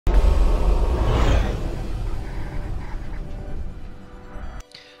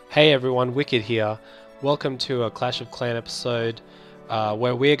Hey everyone, Wicked here. Welcome to a Clash of Clan episode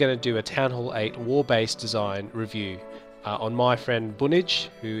where we're going to do a Townhall 8 war-based design review on my friend Bunitj,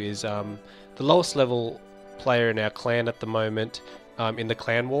 who is the lowest level player in our clan at the moment in the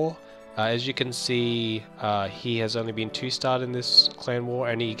clan war. As you can see, he has only been 2-starred in this clan war,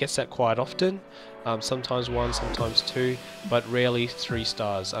 and he gets that quite often. Sometimes 1, sometimes 2, but rarely 3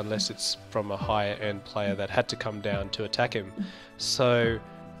 stars unless it's from a higher end player that had to come down to attack him. So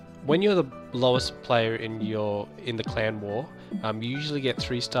when you're the lowest player in the clan war, you usually get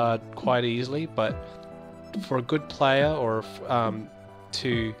 3-starred quite easily, but for a good player or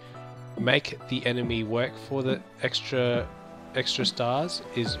to make the enemy work for the extra stars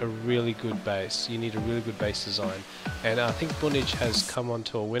is a really good base. You need a really good base design, and I think Bunitj has come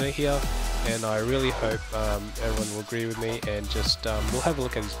onto a winner here, and I really hope everyone will agree with me, and just we'll have a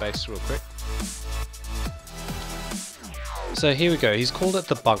look at his base real quick. So here we go, he's called it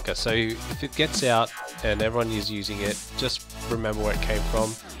the bunker, so if it gets out and everyone is using it, just remember where it came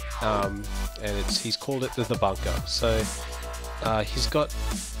from, and he's called it the bunker. So he's got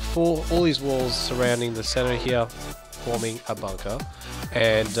all these walls surrounding the center here, forming a bunker,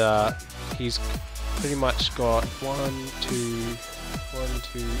 and he's pretty much got 1, 2,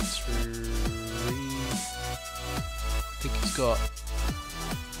 3, I think he's got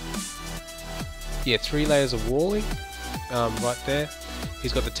 3 layers of walling. Right there.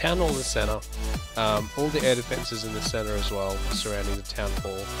 He's got the town hall in the center, all the air defenses in the center as well, surrounding the town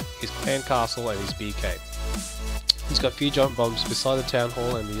hall, his clan castle and his BK. He's got a few giant bombs beside the town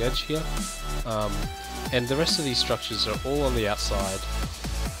hall and the edge here, and the rest of these structures are all on the outside,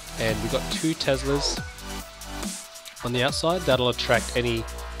 and we've got 2 Teslas on the outside that'll attract any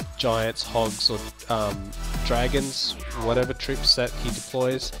giants, hogs or dragons, whatever troops that he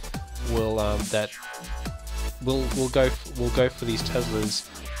deploys will We'll go for these Teslas,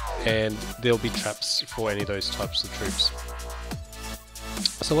 and there'll be traps for any of those types of troops.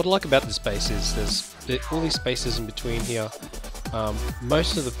 So what I like about this base is there's all these spaces in between here.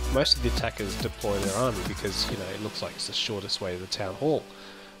 Most of the attackers deploy their army because it looks like it's the shortest way to the town hall.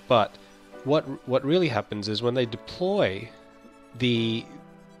 But what really happens is when they deploy, the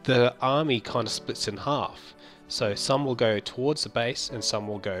army kind of splits in half. So some will go towards the base and some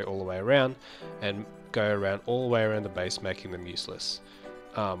will go all the way around and go around all the way around the base, making them useless,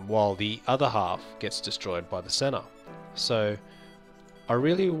 while the other half gets destroyed by the center. So I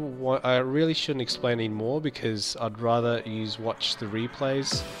really shouldn't explain any more, because I'd rather watch the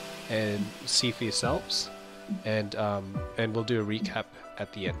replays and see for yourselves, and we'll do a recap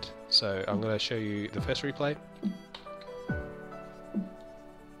at the end. So I'm going to show you the first replay.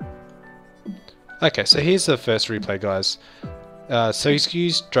 Okay, so here's the first replay, guys. So he's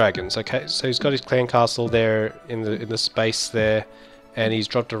used dragons. Okay, so he's got his clan castle there in the space there, and he's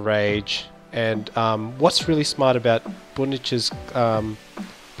dropped a rage. And what's really smart about Bunitj's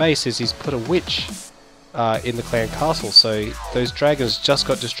base is he's put a witch in the clan castle. So those dragons just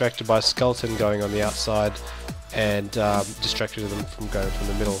got distracted by a skeleton going on the outside, and distracted them from going from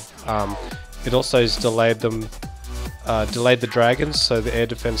the middle. It also has delayed the dragons, so the air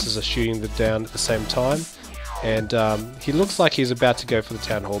defenses are shooting them down at the same time. And he looks like he's about to go for the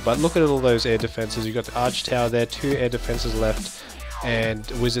town hall, but look at all those air defenses. You've got the arch tower there, 2 air defenses left, and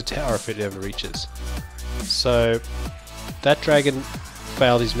wizard tower if it ever reaches. So that dragon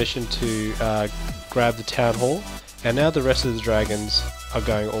failed his mission to grab the town hall, and now the rest of the dragons are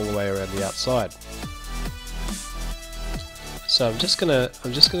going all the way around the outside. So I'm just gonna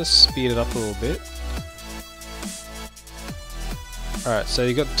speed it up a little bit. Alright, so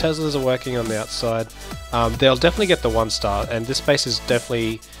you've got the Teslas are working on the outside. They'll definitely get the 1-star, and this base is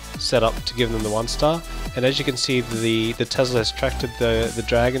definitely set up to give them the 1-star. And as you can see, the Tesla has attracted the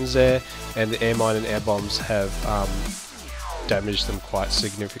dragons there, and the air mine and air bombs have damaged them quite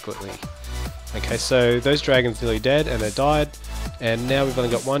significantly. Okay, so those dragons nearly dead, and they died, and now we've only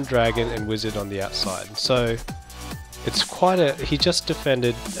got 1 dragon and wizard on the outside. So it's quite he just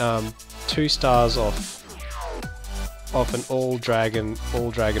defended 2 stars off an all dragon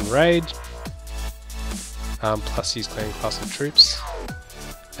raid, plus his clan castle troops.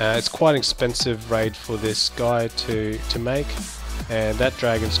 It's quite an expensive raid for this guy to make, and that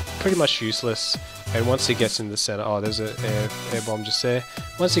dragon's pretty much useless. And once he gets in the center, oh, there's an air bomb just there.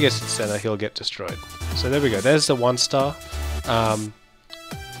 Once he gets in the center, he'll get destroyed. So there we go. There's the 1-star.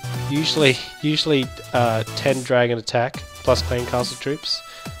 Usually 10 dragon attack plus clan castle troops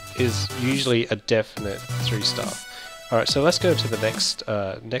is usually a definite 3-star. Alright, so let's go to the next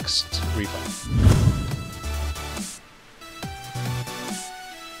replay.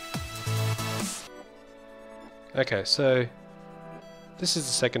 Okay, so this is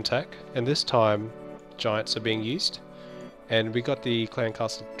the second attack, and this time giants are being used, and we got the clan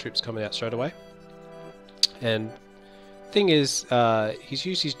castle troops coming out straight away. And thing is, he's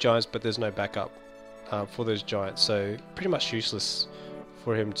used his giants, but there's no backup for those giants, so pretty much useless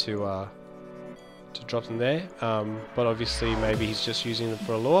for him to drop them there. But obviously maybe he's just using them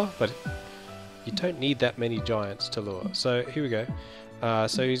for a lure, but you don't need that many giants to lure. So here we go.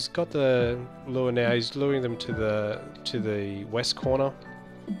 So he's got the lure now. He's luring them to the west corner,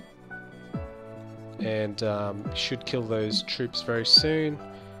 and should kill those troops very soon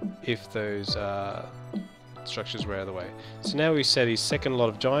if those structures were out of the way. So now we set his second lot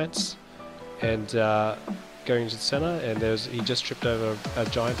of giants, and going to the center, and he just tripped over a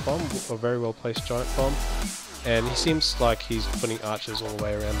giant bomb, a very well placed giant bomb, and he seems like he's putting archers all the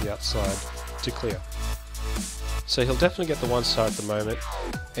way around the outside to clear. So he'll definitely get the 1-star at the moment,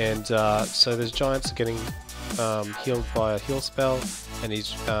 and so those giants are getting healed by a heal spell, and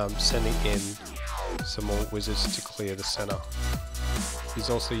he's sending in some more wizards to clear the center. He's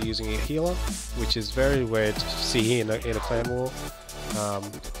also using a healer, which is very rare to see in a clan war.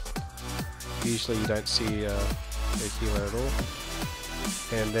 Usually you don't see a healer at all.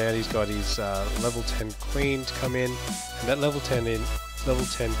 And then he's got his level 10 queen to come in, and that level 10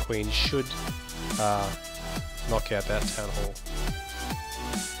 queen should knock out that town hall.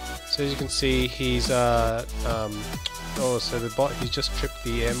 So as you can see, he's so the bot, he's just tripped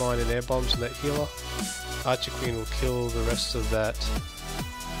the air mine and air bombs and that healer. Archer queen will kill the rest of that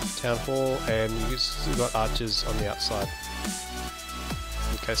town hall, and you've got archers on the outside.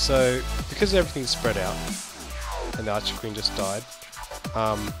 Okay, so because everything's spread out and the archer queen just died,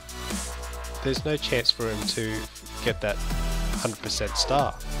 there's no chance for him to get that 100%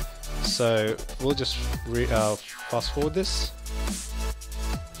 star. So we'll just fast forward this,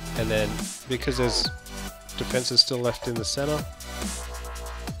 and then because there's defenses still left in the center,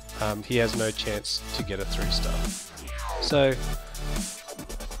 he has no chance to get a 3-star. So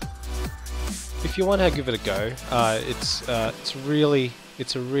if you want to give it a go, it's a really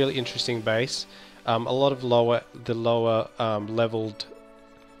interesting base. A lot of lower leveled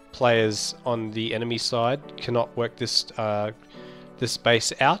players on the enemy side cannot work this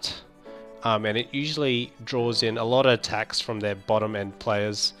base out, and it usually draws in a lot of attacks from their bottom end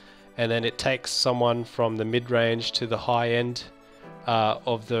players, and then it takes someone from the mid range to the high end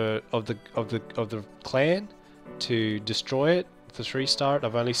of the clan to destroy it. The 3-star.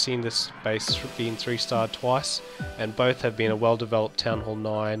 I've only seen this base being 3-star twice, and both have been a well-developed Town Hall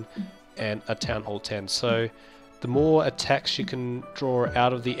 9 and a Town Hall 10. So the more attacks you can draw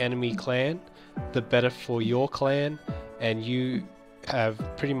out of the enemy clan, the better for your clan, and you have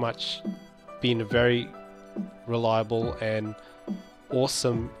pretty much been a very reliable and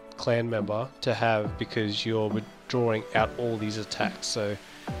awesome clan member to have, because you're drawing out all these attacks. So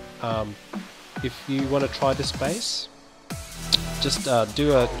if you want to try this base, just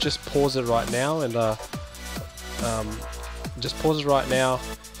pause it right now, and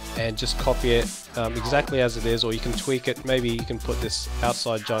just copy it exactly as it is, or you can tweak it. Maybe you can put this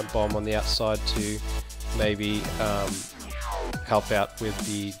outside giant bomb on the outside to maybe help out with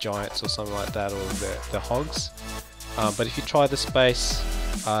the giants or something like that, or the hogs. But if you try this base,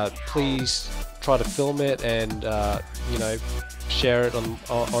 please try to film it and share it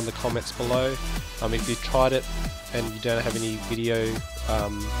on the comments below. If you tried it and you don't have any video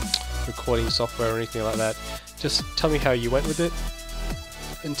recording software or anything like that, just tell me how you went with it,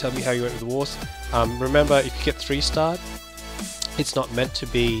 and tell me how you went with the wars. Remember, if you get 3-starred, it's not meant to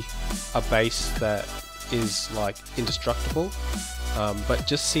be a base that is like indestructible, but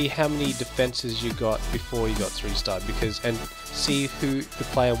just see how many defenses you got before you got 3-starred, and see who the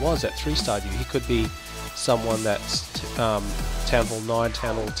player was that 3-starred you. He could be someone that's Town Hall 9,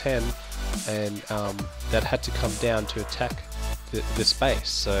 Town Hall 10, and that had to come down to attack this base.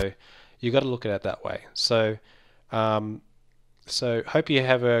 So you got to look at it that way. So hope you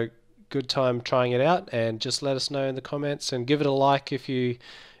have a good time trying it out, and just let us know in the comments, and give it a like if you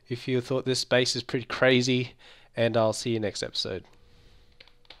thought this base is pretty crazy, and I'll see you next episode.